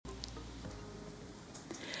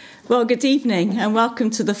Well, good evening and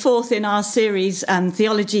welcome to the fourth in our series,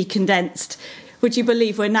 Theology Condensed. Would you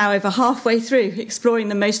believe we're now over halfway through exploring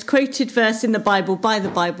the most quoted verse in the Bible by the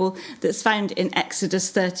Bible that's found in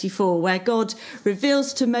Exodus 34, where God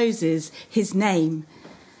reveals to Moses his name.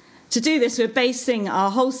 To do this, we're basing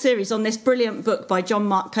our whole series on this brilliant book by John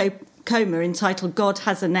Mark Comer entitled God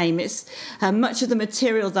Has a Name. It's much of the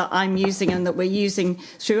material that I'm using and that we're using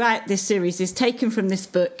throughout this series is taken from this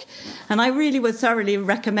book, and I really would thoroughly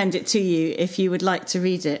recommend it to you if you would like to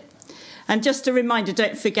read it. And just a reminder,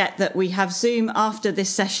 don't forget that we have Zoom after this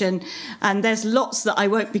session, and there's lots that I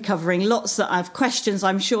won't be covering, lots that I have questions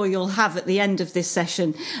I'm sure you'll have at the end of this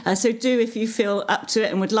session. So do, if you feel up to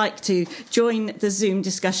it and would like to join the Zoom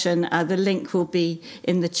discussion, the link will be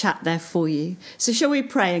in the chat there for you. So shall we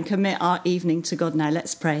pray and commit our evening to God now?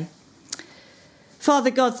 Let's pray.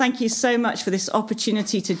 Father God, thank you so much for this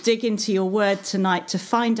opportunity to dig into your word tonight, to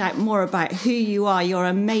find out more about who you are, your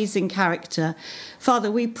amazing character.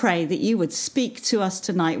 Father, we pray that you would speak to us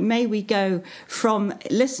tonight. May we go from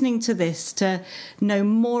listening to this to know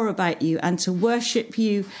more about you and to worship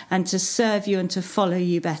you and to serve you and to follow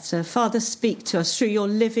you better. Father, speak to us through your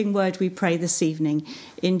living word, we pray this evening.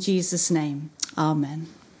 In Jesus' name, amen.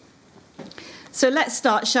 So let's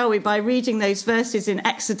start, shall we, by reading those verses in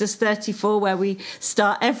Exodus 34, where we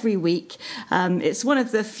start every week. It's one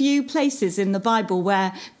of the few places in the Bible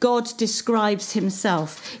where God describes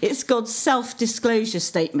himself. It's God's self-disclosure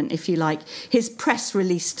statement, if you like, his press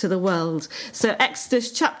release to the world. So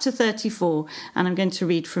Exodus chapter 34, and I'm going to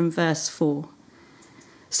read from verse 4.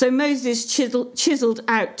 So Moses chiseled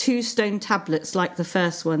out 2 stone tablets like the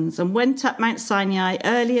first ones and went up Mount Sinai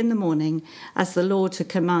early in the morning as the Lord had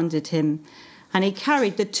commanded him. And he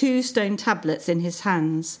carried the 2 stone tablets in his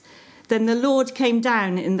hands. Then the Lord came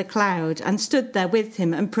down in the cloud and stood there with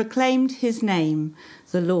him and proclaimed his name,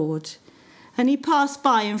 the Lord. And he passed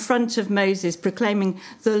by in front of Moses, proclaiming,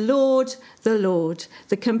 the Lord,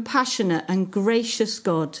 the compassionate and gracious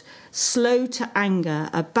God, slow to anger,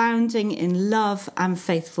 abounding in love and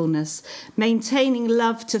faithfulness, maintaining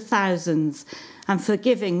love to thousands, and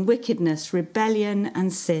forgiving wickedness, rebellion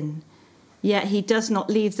and sin. Yet he does not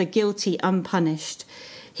leave the guilty unpunished.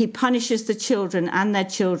 He punishes the children and their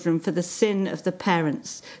children for the sin of the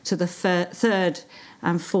parents to the 3rd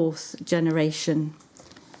and 4th generation.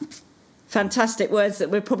 Fantastic words that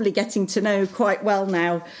we're probably getting to know quite well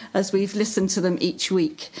now as we've listened to them each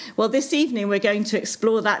week. Well, this evening we're going to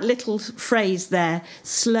explore that little phrase there,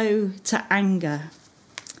 slow to anger.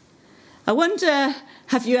 I wonder,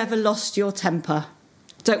 have you ever lost your temper?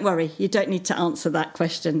 Don't worry, you don't need to answer that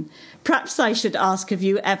question. Perhaps I should ask, have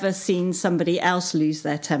you ever seen somebody else lose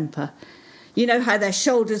their temper? You know how their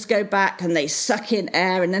shoulders go back and they suck in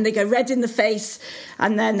air and then they go red in the face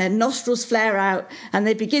and then their nostrils flare out and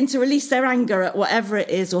they begin to release their anger at whatever it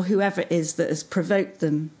is or whoever it is that has provoked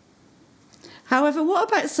them. However, what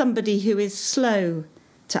about somebody who is slow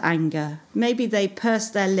to anger? Maybe they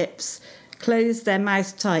purse their lips, close their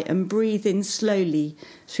mouth tight and breathe in slowly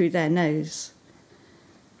through their nose.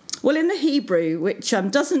 Well, in the Hebrew, which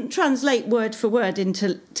doesn't translate word for word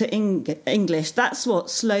into English, that's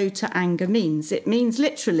what slow to anger means. It means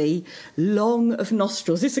literally long of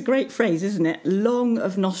nostrils. It's a great phrase, isn't it? Long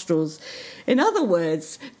of nostrils. In other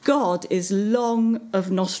words, God is long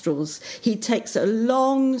of nostrils. He takes a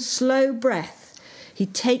long, slow breath. He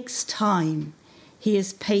takes time. He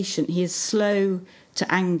is patient. He is slow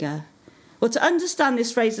to anger. Well, to understand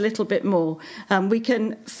this phrase a little bit more, we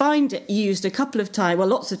can find it used a couple of times, well,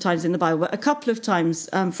 lots of times in the Bible, but a couple of times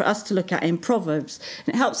for us to look at in Proverbs.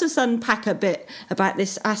 And it helps us unpack a bit about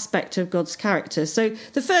this aspect of God's character. So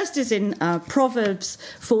the first is in Proverbs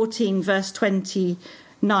 14, verse 29,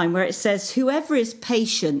 where it says, whoever is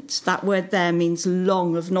patient, that word there means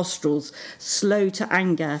long of nostrils, slow to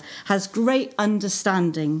anger, has great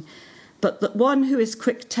understanding, but the one who is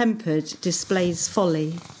quick-tempered displays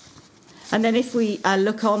folly. And then if we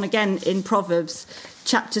look on again in Proverbs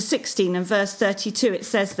chapter 16 and verse 32, it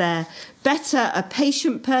says there, better a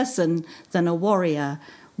patient person than a warrior,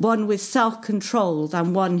 one with self-control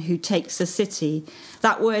than one who takes a city.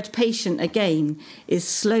 That word patient again is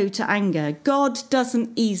slow to anger. God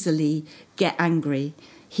doesn't easily get angry.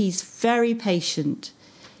 He's very patient.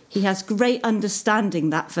 He has great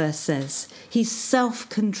understanding, that verse says. He's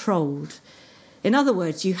self-controlled. In other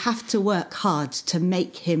words, you have to work hard to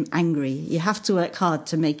make him angry. You have to work hard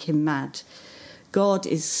to make him mad. God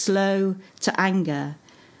is slow to anger.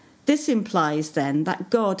 This implies then that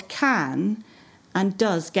God can and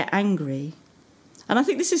does get angry. And I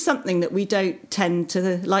think this is something that we don't tend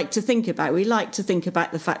to like to think about. We like to think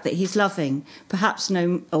about the fact that he's loving, perhaps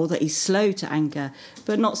or that he's slow to anger,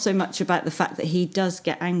 but not so much about the fact that he does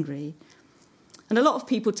get angry. And a lot of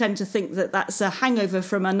people tend to think that that's a hangover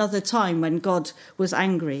from another time when God was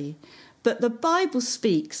angry. But the Bible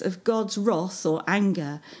speaks of God's wrath or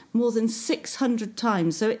anger more than 600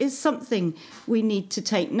 times. So it is something we need to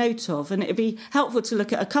take note of. And it would be helpful to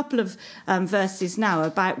look at a couple of verses now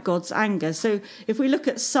about God's anger. So if we look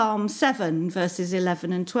at Psalm 7, verses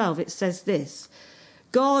 11 and 12, it says this: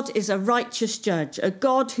 God is a righteous judge, a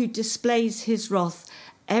God who displays his wrath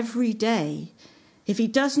every day. If he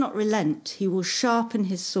does not relent, he will sharpen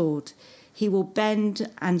his sword. He will bend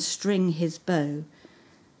and string his bow.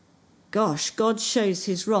 Gosh, God shows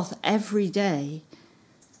his wrath every day.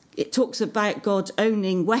 It talks about God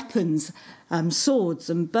owning weapons, swords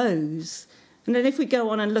and bows. And then if we go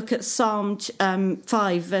on and look at Psalm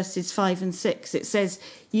 5, verses 5 and 6, it says,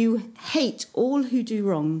 you hate all who do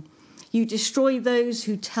wrong. You destroy those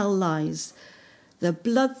who tell lies. The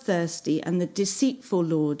bloodthirsty and the deceitful,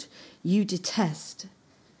 Lord, you detest.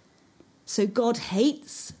 So God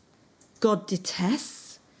hates, God detests.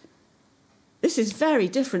 This is very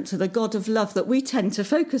different to the God of love that we tend to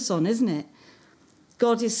focus on, isn't it?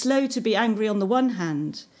 God is slow to be angry on the one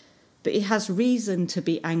hand, but he has reason to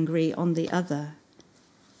be angry on the other.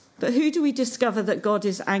 But who do we discover that God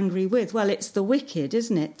is angry with? Well, it's the wicked,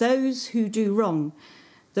 isn't it? Those who do wrong.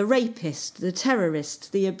 The rapist, the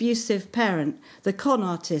terrorist, the abusive parent, the con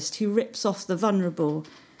artist who rips off the vulnerable.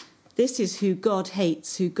 This is who God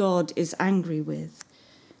hates, who God is angry with.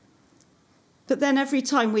 But then every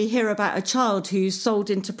time we hear about a child who's sold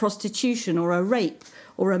into prostitution or a rape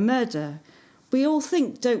or a murder, we all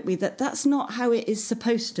think, don't we, that that's not how it is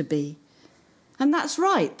supposed to be. And that's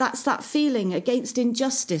right. That's that feeling against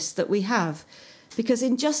injustice that we have, because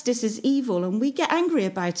injustice is evil and we get angry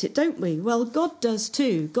about it, don't we? Well, God does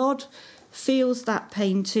too. God feels that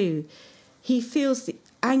pain too. He feels the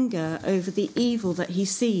anger over the evil that he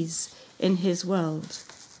sees in his world.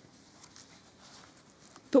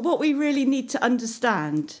 But what we really need to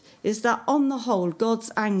understand is that on the whole, God's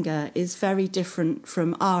anger is very different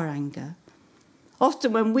from our anger.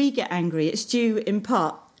 Often when we get angry, it's due in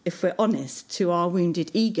part, if we're honest, to our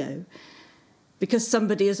wounded ego, because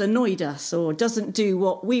somebody has annoyed us or doesn't do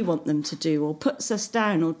what we want them to do or puts us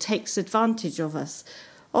down or takes advantage of us.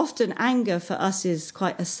 Often anger for us is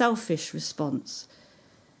quite a selfish response.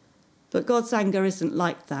 But God's anger isn't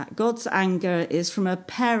like that. God's anger is from a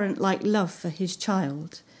parent-like love for his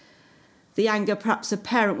child. The anger perhaps a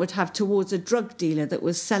parent would have towards a drug dealer that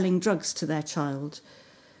was selling drugs to their child.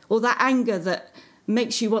 Or that anger that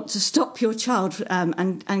makes you want to stop your child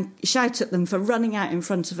and shout at them for running out in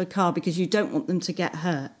front of a car because you don't want them to get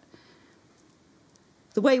hurt.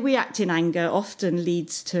 The way we act in anger often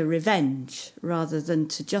leads to revenge rather than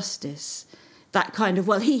to justice. That kind of,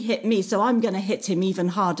 well, he hit me, so I'm going to hit him even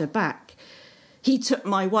harder back. He took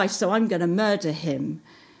my wife, so I'm going to murder him.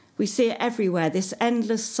 We see it everywhere, this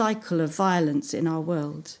endless cycle of violence in our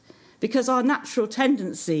world, because our natural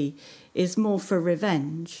tendency is more for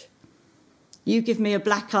revenge. You give me a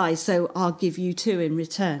black eye, so I'll give you two in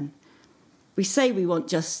return. We say we want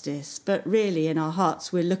justice, but really in our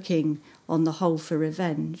hearts we're looking on the whole for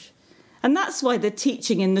revenge. And that's why the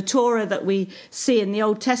teaching in the Torah that we see in the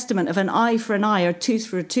Old Testament of an eye for an eye or a tooth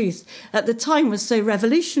for a tooth at the time was so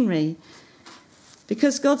revolutionary.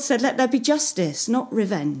 Because God said, let there be justice, not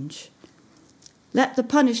revenge. Let the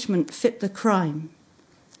punishment fit the crime.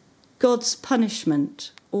 God's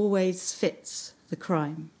punishment always fits the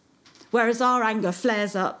crime. Whereas our anger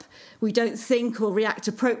flares up, we don't think or react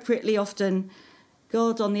appropriately often.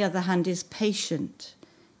 God, on the other hand, is patient.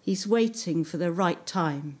 He's waiting for the right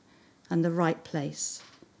time and the right place.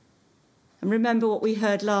 And remember what we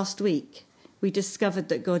heard last week. We discovered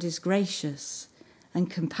that God is gracious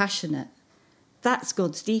and compassionate. That's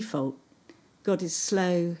God's default. God is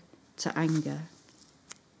slow to anger.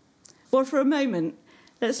 Well, for a moment,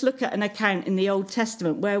 let's look at an account in the Old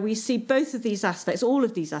Testament where we see both of these aspects, all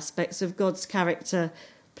of these aspects of God's character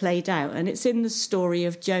played out. And it's in the story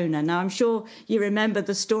of Jonah. Now, I'm sure you remember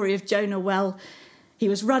the story of Jonah well. He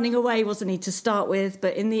was running away, wasn't he, to start with?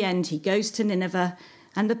 But in the end, he goes to Nineveh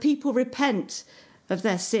and the people repent of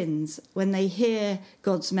their sins when they hear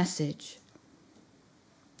God's message.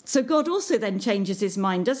 So God also then changes his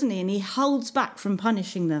mind, doesn't he? And he holds back from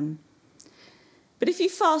punishing them. But if you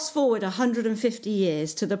fast forward 150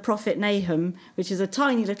 years to the prophet Nahum, which is a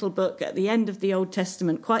tiny little book at the end of the Old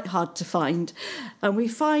Testament, quite hard to find, and we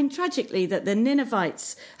find tragically that the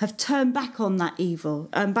Ninevites have turned back on that evil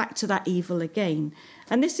and back to that evil again.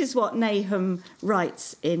 And this is what Nahum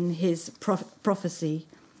writes in his prophecy.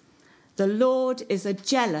 The Lord is a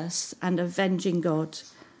jealous and avenging God.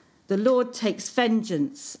 The Lord takes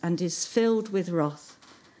vengeance and is filled with wrath.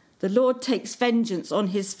 The Lord takes vengeance on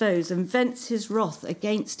his foes and vents his wrath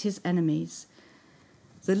against his enemies.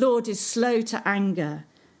 The Lord is slow to anger,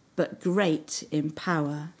 but great in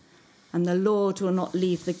power, and the Lord will not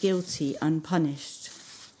leave the guilty unpunished.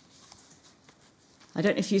 I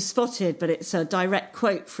don't know if you spotted, but it's a direct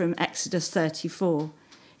quote from Exodus 34.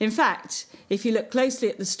 In fact, if you look closely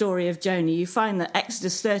at the story of Jonah, you find that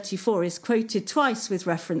Exodus 34 is quoted twice with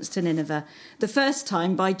reference to Nineveh. The first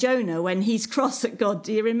time by Jonah when he's cross at God.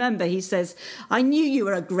 Do you remember? He says, I knew you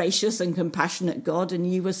were a gracious and compassionate God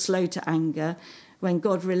and you were slow to anger, when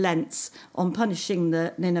God relents on punishing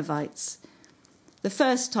the Ninevites. The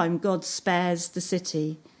first time God spares the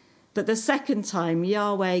city, but the second time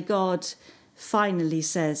Yahweh God finally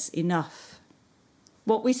says enough.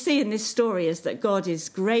 What we see in this story is that God is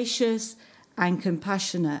gracious and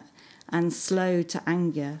compassionate and slow to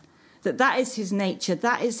anger, that is his nature,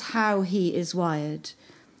 that is how he is wired.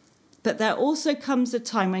 But there also comes a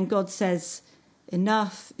time when God says,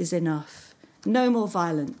 enough is enough, no more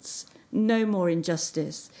violence, no more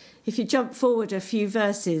injustice. If you jump forward a few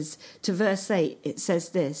verses to verse 8, it says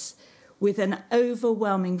this, with an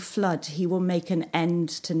overwhelming flood he will make an end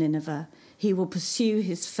to Nineveh. He will pursue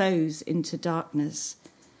his foes into darkness.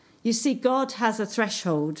 You see, God has a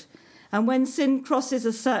threshold, and when sin crosses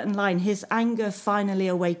a certain line, his anger finally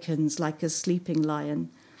awakens like a sleeping lion.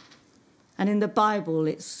 And in the Bible,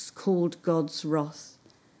 it's called God's wrath.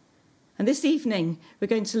 And this evening, we're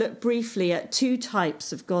going to look briefly at two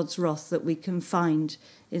types of God's wrath that we can find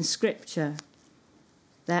in Scripture.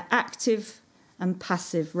 They're active and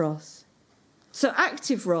passive wrath. So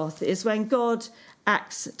active wrath is when God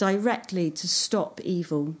acts directly to stop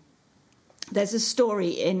evil. There's a story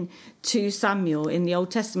in 2 Samuel in the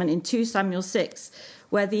Old Testament, in 2 Samuel 6,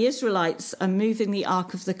 where the Israelites are moving the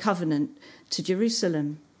Ark of the Covenant to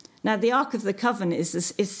Jerusalem. Now, the Ark of the Covenant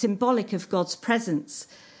is symbolic of God's presence,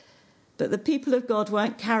 but the people of God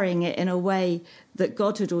weren't carrying it in a way that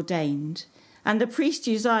God had ordained. And the priest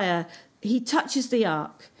Uzziah, he touches the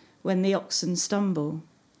Ark when the oxen stumble.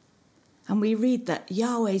 And we read that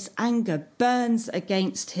Yahweh's anger burns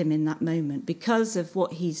against him in that moment because of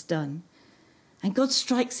what he's done. And God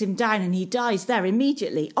strikes him down and he dies there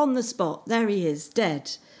immediately, on the spot. There he is,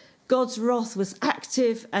 dead. God's wrath was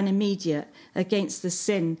active and immediate against the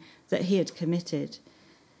sin that he had committed.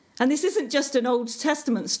 And this isn't just an Old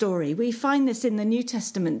Testament story. We find this in the New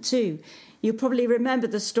Testament too. You probably remember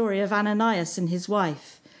the story of Ananias and his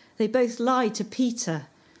wife. They both lie to Peter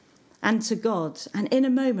and to God. And in a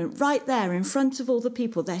moment, right there in front of all the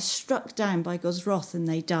people, they're struck down by God's wrath and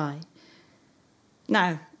they die.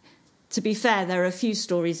 Now, to be fair, there are a few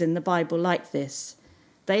stories in the Bible like this.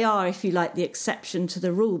 They are, if you like, the exception to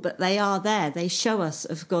the rule, but they are there. They show us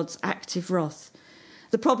of God's active wrath.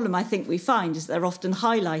 The problem I think we find is they're often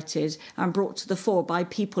highlighted and brought to the fore by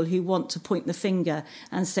people who want to point the finger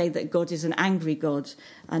and say that God is an angry God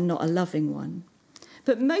and not a loving one.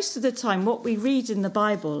 But most of the time, what we read in the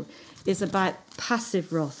Bible is about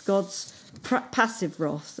passive wrath, God's passive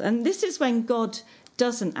wrath. And this is when God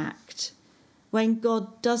doesn't act. When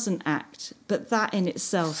God doesn't act, but that in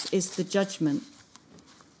itself is the judgment.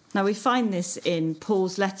 Now we find this in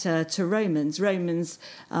Paul's letter to Romans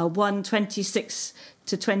 1:26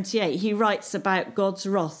 to 28. He writes about God's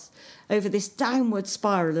wrath over this downward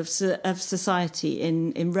spiral of society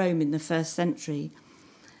in Rome in the first century.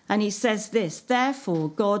 And he says this, therefore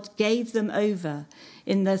God gave them over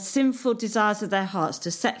in the sinful desires of their hearts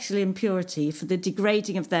to sexual impurity for the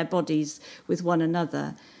degrading of their bodies with one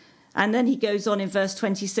another. And then he goes on in verse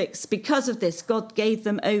 26, because of this, God gave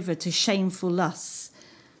them over to shameful lusts.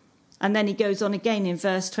 And then he goes on again in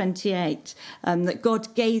verse 28, that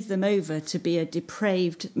God gave them over to be a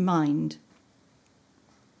depraved mind.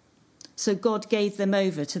 So God gave them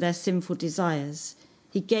over to their sinful desires.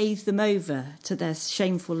 He gave them over to their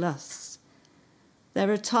shameful lusts.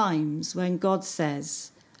 There are times when God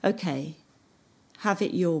says, okay, have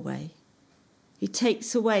it your way. He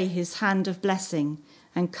takes away his hand of blessing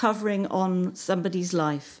and covering on somebody's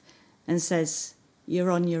life and says,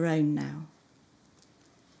 you're on your own now.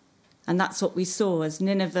 And that's what we saw as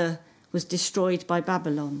Nineveh was destroyed by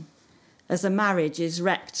Babylon, as a marriage is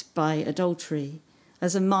wrecked by adultery,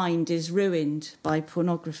 as a mind is ruined by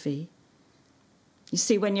pornography. You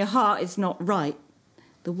see, when your heart is not right,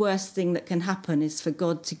 The worst thing that can happen is for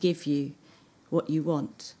God to give you what you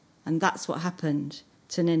want. And that's what happened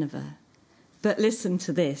to Nineveh. But listen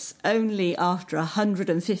to this, only after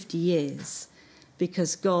 150 years,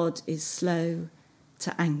 because God is slow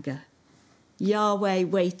to anger. Yahweh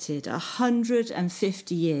waited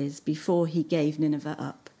 150 years before he gave Nineveh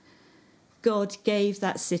up. God gave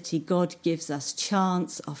that city, God gives us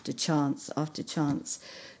chance after chance after chance,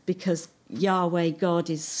 because Yahweh, God,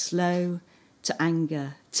 is slow to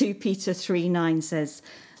anger. 2 Peter 3:9 says,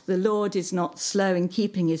 "The Lord is not slow in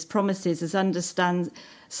keeping his promises, as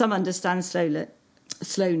some understand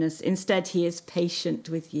slowness. Instead, he is patient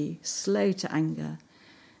with you, slow to anger,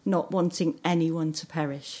 not wanting anyone to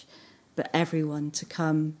perish, but everyone to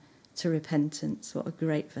come to repentance." What a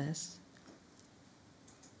great verse.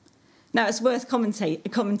 Now, it's worth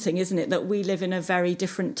commenting, isn't it, that we live in a very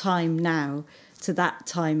different time now to that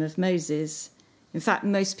time of Moses. In fact,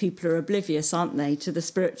 most people are oblivious, aren't they, to the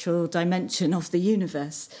spiritual dimension of the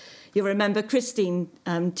universe. You'll remember Christine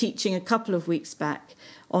teaching a couple of weeks back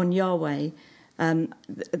on Yahweh,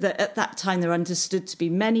 that at that time there understood to be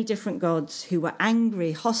many different gods who were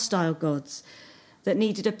angry, hostile gods that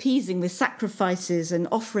needed appeasing with sacrifices and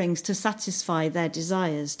offerings to satisfy their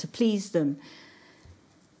desires, to please them.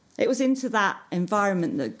 It was into that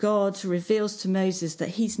environment that God reveals to Moses that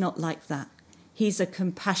he's not like that. He's a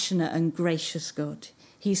compassionate and gracious God.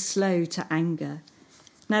 He's slow to anger.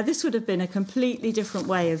 Now, this would have been a completely different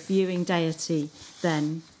way of viewing deity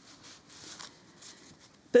then.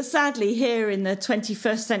 But sadly, here in the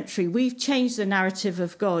 21st century, we've changed the narrative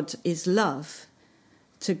of God is love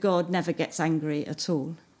to God never gets angry at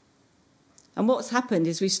all. And what's happened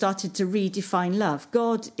is we started to redefine love.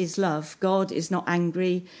 God is love. God is not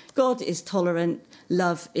angry. God is tolerant.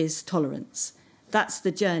 Love is tolerance. That's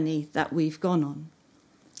the journey that we've gone on.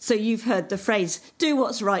 So you've heard the phrase, do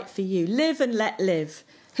what's right for you. Live and let live.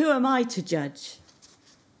 Who am I to judge?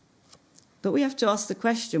 But we have to ask the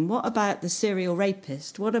question, what about the serial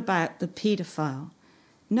rapist? What about the paedophile?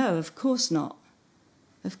 No, of course not.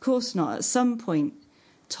 Of course not. At some point,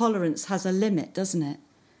 tolerance has a limit, doesn't it?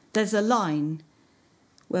 There's a line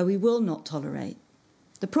where we will not tolerate.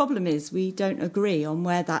 The problem is we don't agree on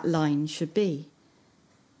where that line should be.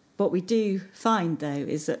 What we do find, though,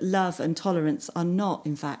 is that love and tolerance are not,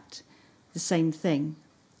 in fact, the same thing.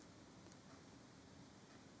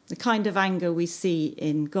 The kind of anger we see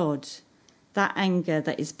in God, that anger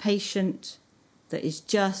that is patient, that is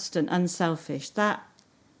just and unselfish, that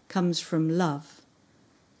comes from love,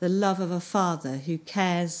 the love of a father who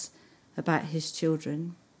cares about his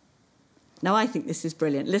children. Now, I think this is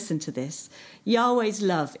brilliant. Listen to this. Yahweh's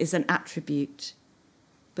love is an attribute,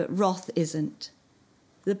 but wrath isn't.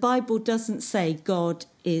 The Bible doesn't say God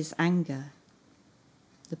is anger.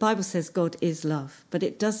 The Bible says God is love, but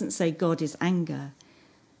it doesn't say God is anger.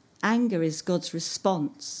 Anger is God's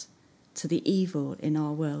response to the evil in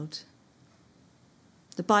our world.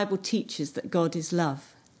 The Bible teaches that God is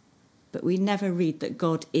love, but we never read that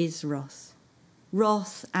God is wrath.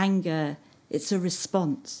 Wrath, anger, it's a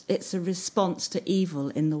response. It's a response to evil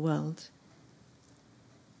in the world.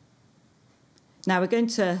 Now we're going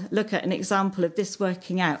to look at an example of this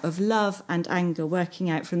working out, of love and anger working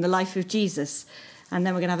out from the life of Jesus. And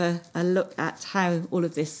then we're going to have a look at how all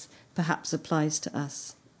of this perhaps applies to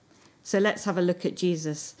us. So let's have a look at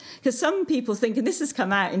Jesus. Because some people think, and this has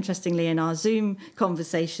come out interestingly in our Zoom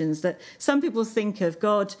conversations, that some people think of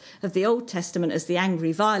God of the Old Testament as the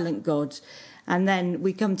angry, violent God. And then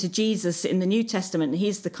we come to Jesus in the New Testament, and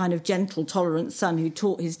he's the kind of gentle, tolerant son who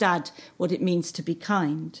taught his dad what it means to be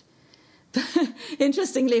kind. But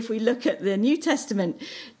interestingly, if we look at the New Testament,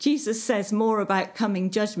 Jesus says more about coming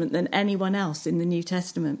judgment than anyone else in the New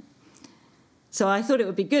Testament. So I thought it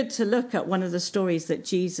would be good to look at one of the stories that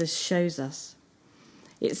Jesus shows us.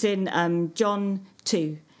 It's in John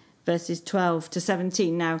 2, verses 12 to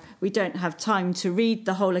 17. Now, we don't have time to read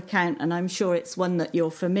the whole account, and I'm sure it's one that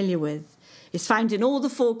you're familiar with. It's found in all the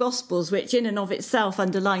four Gospels, which in and of itself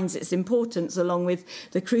underlines its importance, along with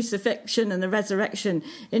the crucifixion and the resurrection.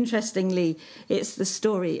 Interestingly, it's the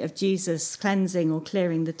story of Jesus cleansing or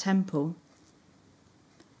clearing the temple.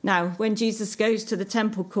 Now, when Jesus goes to the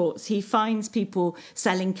temple courts, he finds people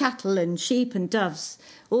selling cattle and sheep and doves,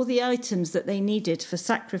 all the items that they needed for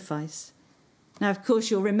sacrifice. Now, of course,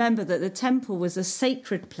 you'll remember that the temple was a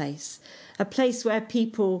sacred place, a place where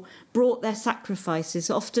people brought their sacrifices,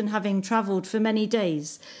 often having travelled for many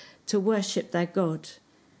days to worship their God.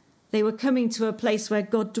 They were coming to a place where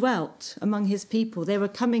God dwelt among his people. They were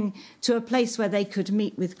coming to a place where they could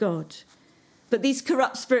meet with God. But these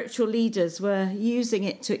corrupt spiritual leaders were using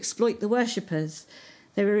it to exploit the worshippers.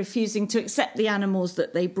 They were refusing to accept the animals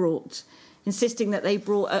that they brought. insisting that they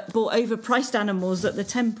bought overpriced animals at the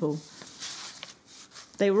temple.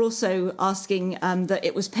 They were also asking that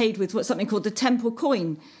it was paid with something called the temple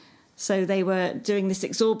coin. So they were doing this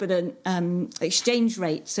exorbitant exchange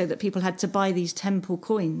rate so that people had to buy these temple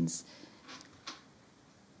coins.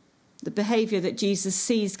 The behaviour that Jesus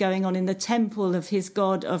sees going on in the temple of his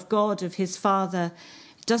God, of his Father,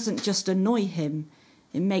 doesn't just annoy him,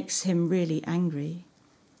 it makes him really angry.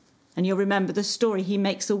 And you'll remember the story, he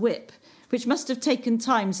makes a whip, which must have taken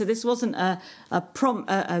time. So this wasn't a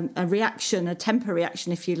reaction, a temper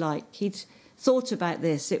reaction, if you like. He'd thought about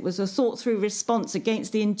this. It was a thought-through response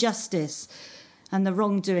against the injustice and the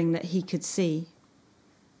wrongdoing that he could see.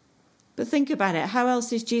 But think about it. How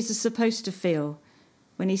else is Jesus supposed to feel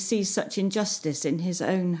when he sees such injustice in his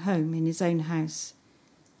own home, in his own house?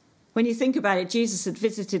 When you think about it, Jesus had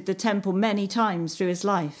visited the temple many times through his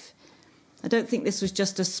life. I don't think this was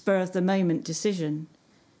just a spur-of-the-moment decision.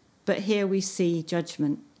 But here we see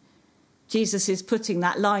judgment. Jesus is putting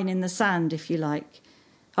that line in the sand, if you like.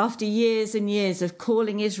 After years and years of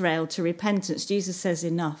calling Israel to repentance, Jesus says,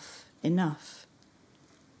 enough, enough.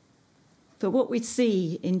 But what we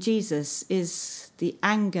see in Jesus is the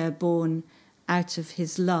anger born out of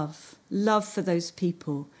his love for those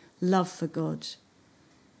people, love for God.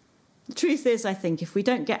 The truth is, I think, if we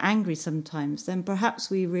don't get angry sometimes, then perhaps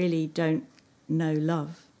we really don't know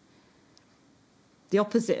love. The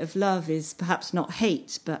opposite of love is perhaps not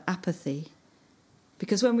hate, but apathy.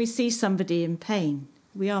 Because when we see somebody in pain,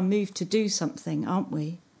 we are moved to do something, aren't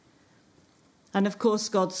we? And of course,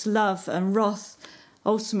 God's love and wrath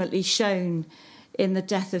ultimately shown in the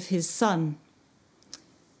death of his Son,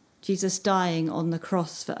 Jesus dying on the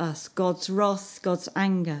cross for us. God's wrath, God's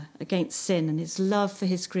anger against sin, and his love for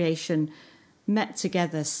his creation met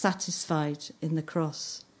together, satisfied in the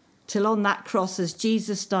cross. Till on that cross, as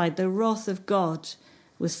Jesus died, the wrath of God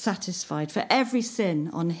was satisfied. For every sin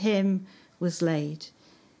on him was laid.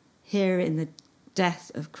 Here in the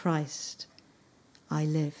death of Christ, I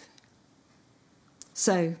live.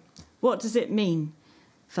 So, what does it mean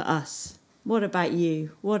for us? What about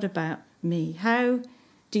you? What about me? How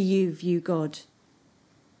do you view God?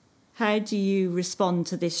 How do you respond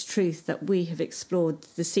to this truth that we have explored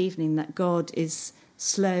this evening, that God is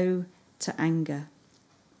slow to anger?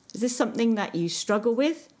 Is this something that you struggle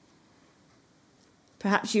with?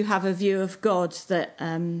 Perhaps you have a view of God that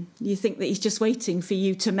you think that he's just waiting for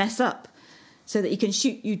you to mess up so that he can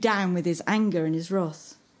shoot you down with his anger and his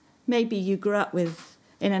wrath. Maybe you grew up in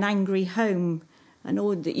an angry home and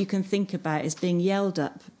all that you can think about is being yelled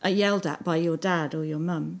at by your dad or your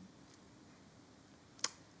mum.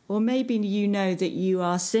 Or maybe you know that you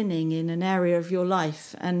are sinning in an area of your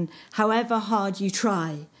life, and however hard you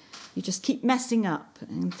try, you just keep messing up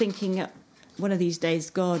and thinking that one of these days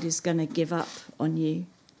God is going to give up on you.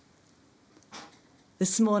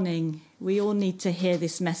 This morning, we all need to hear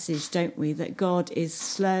this message, don't we? That God is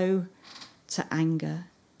slow to anger.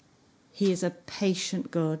 He is a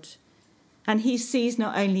patient God. And he sees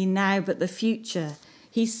not only now, but the future.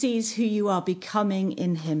 He sees who you are becoming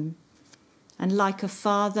in him. And like a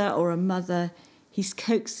father or a mother, he's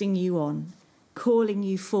coaxing you on, calling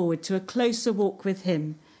you forward to a closer walk with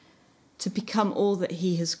him, to become all that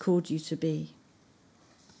he has called you to be.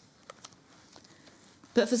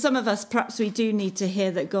 But for some of us, perhaps we do need to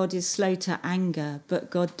hear that God is slow to anger,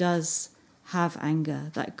 but God does have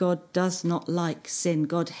anger, that God does not like sin.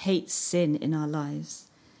 God hates sin in our lives.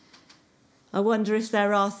 I wonder if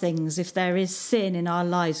there are things, if there is sin in our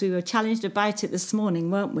lives. We were challenged about it this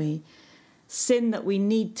morning, weren't we? Sin that we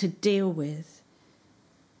need to deal with,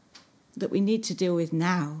 that we need to deal with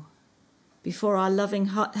now, before our loving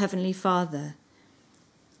Heavenly Father.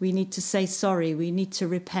 We need to say sorry, we need to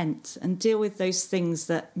repent and deal with those things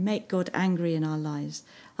that make God angry in our lives,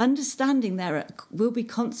 understanding there will be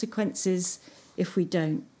consequences if we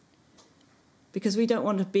don't. Because we don't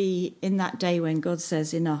want to be in that day when God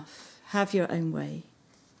says, enough. Have your own way.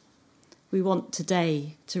 We want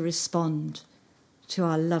today to respond to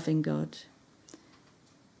our loving God.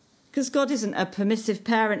 Because God isn't a permissive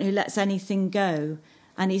parent who lets anything go,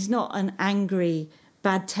 and he's not an angry,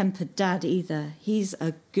 bad-tempered dad either. He's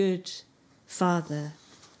a good father,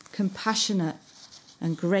 compassionate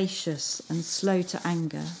and gracious and slow to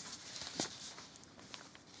anger.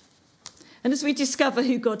 And as we discover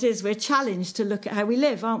who God is, we're challenged to look at how we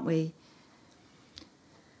live, aren't we?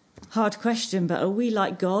 Hard question, but are we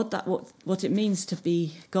like God? That's what it means to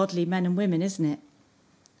be godly men and women, isn't it?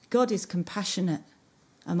 God is compassionate.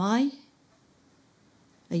 Am I?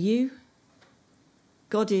 Are you?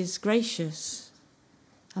 God is gracious.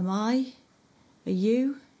 Am I? Are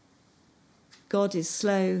you? God is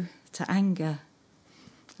slow to anger.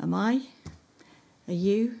 Am I? Are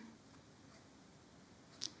you?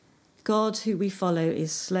 God, who we follow,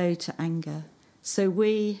 is slow to anger, so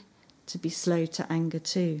we to be slow to anger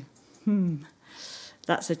too.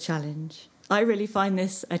 That's a challenge. I really find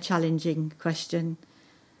this a challenging question,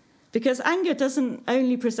 because anger doesn't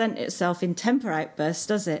only present itself in temper outbursts,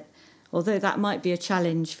 does it? Although that might be a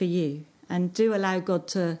challenge for you. And do allow God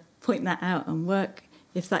to point that out and work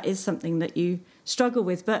if that is something that you struggle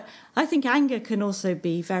with. But I think anger can also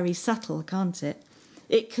be very subtle, can't it?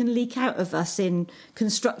 It can leak out of us in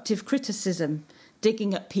constructive criticism,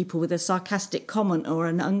 digging at people with a sarcastic comment or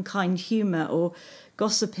an unkind humour, or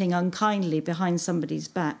gossiping unkindly behind somebody's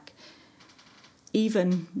back.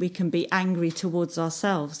 Even we can be angry towards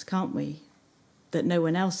ourselves, can't we? That no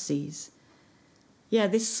one else sees. Yeah,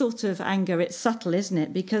 this sort of anger, it's subtle, isn't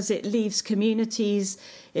it? Because it leaves communities,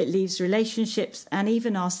 it leaves relationships, and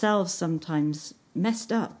even ourselves sometimes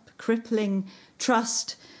messed up, crippling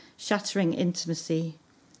trust, shattering intimacy.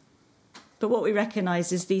 But what we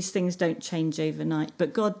recognise is these things don't change overnight.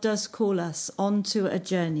 But God does call us onto a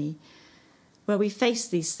journey where we face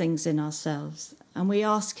these things in ourselves, and we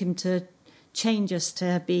ask him to change us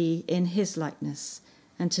to be in his likeness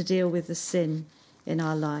and to deal with the sin in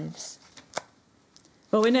our lives.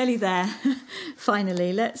 Well, we're nearly there.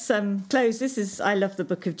 Finally, let's close. I love the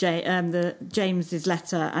book of James's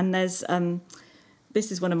letter, and there's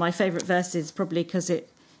this is one of my favourite verses, probably because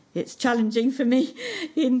it's challenging for me.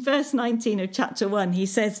 In verse 19 of chapter 1, he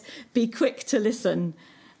says, "Be quick to listen,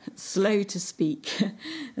 slow to speak,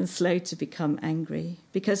 and slow to become angry,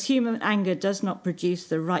 because human anger does not produce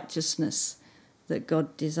the righteousness that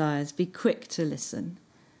God desires." Be quick to listen,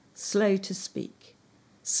 slow to speak,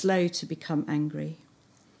 slow to become angry.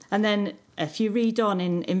 And then if you read on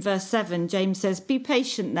in verse 7, James says, "Be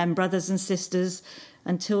patient then, brothers and sisters,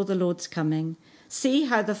 until the Lord's coming. See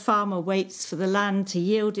how the farmer waits for the land to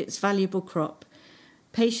yield its valuable crop,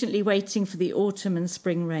 patiently waiting for the autumn and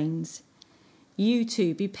spring rains. You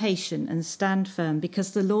too be patient and stand firm,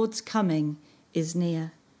 because the Lord's coming is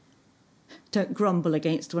near." Don't grumble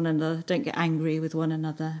against one another. Don't get angry with one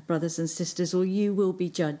another, brothers and sisters, or you will be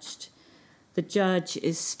judged. The judge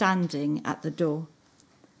is standing at the door.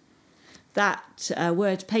 That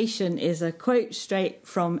word patient is a quote straight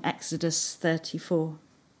from Exodus 34.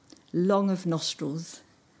 Long of nostrils,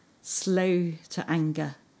 slow to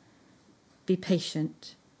anger. Be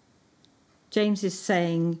patient. James is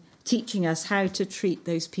teaching us how to treat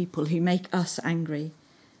those people who make us angry.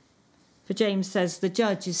 For James says the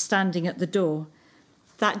judge is standing at the door.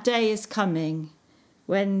 That day is coming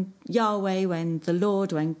when Yahweh, when the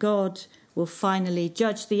Lord, when God will finally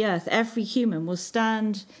judge the earth. Every human will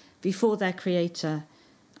stand before their Creator,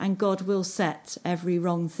 and God will set every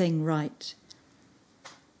wrong thing right.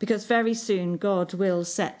 Because very soon God will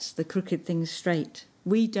set the crooked things straight.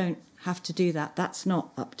 We don't have to do that. That's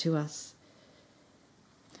not up to us.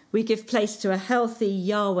 We give place to a healthy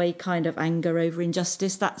Yahweh kind of anger over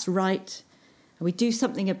injustice. That's right. And we do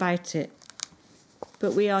something about it.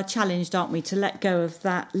 But we are challenged, aren't we, to let go of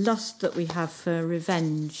that lust that we have for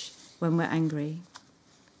revenge when we're angry.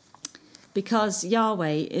 Because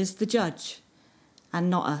Yahweh is the judge and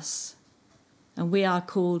not us. And we are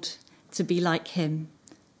called to be like him,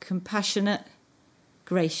 compassionate,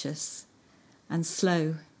 gracious, and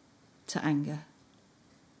slow to anger.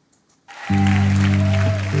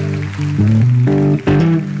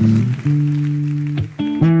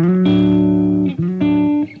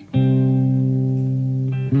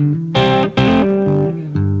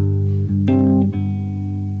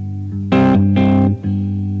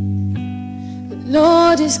 The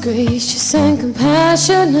Lord is gracious and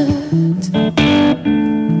compassionate,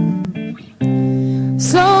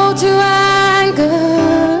 slow to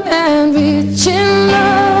anger and rich in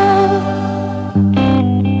love.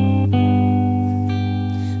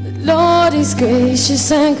 The Lord is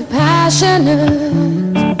gracious and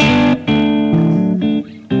compassionate,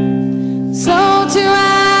 slow to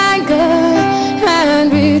anger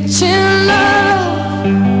and rich in love.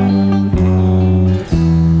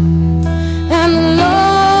 And the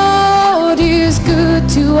Lord is good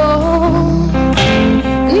to all,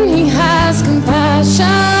 and he has compassion,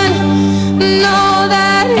 and all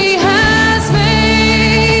that he has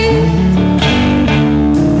made.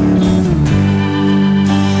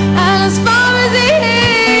 And as far as the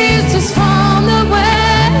east is from the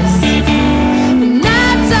west, and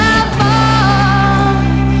that's how far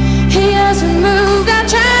he has removed our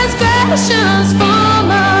transgressions from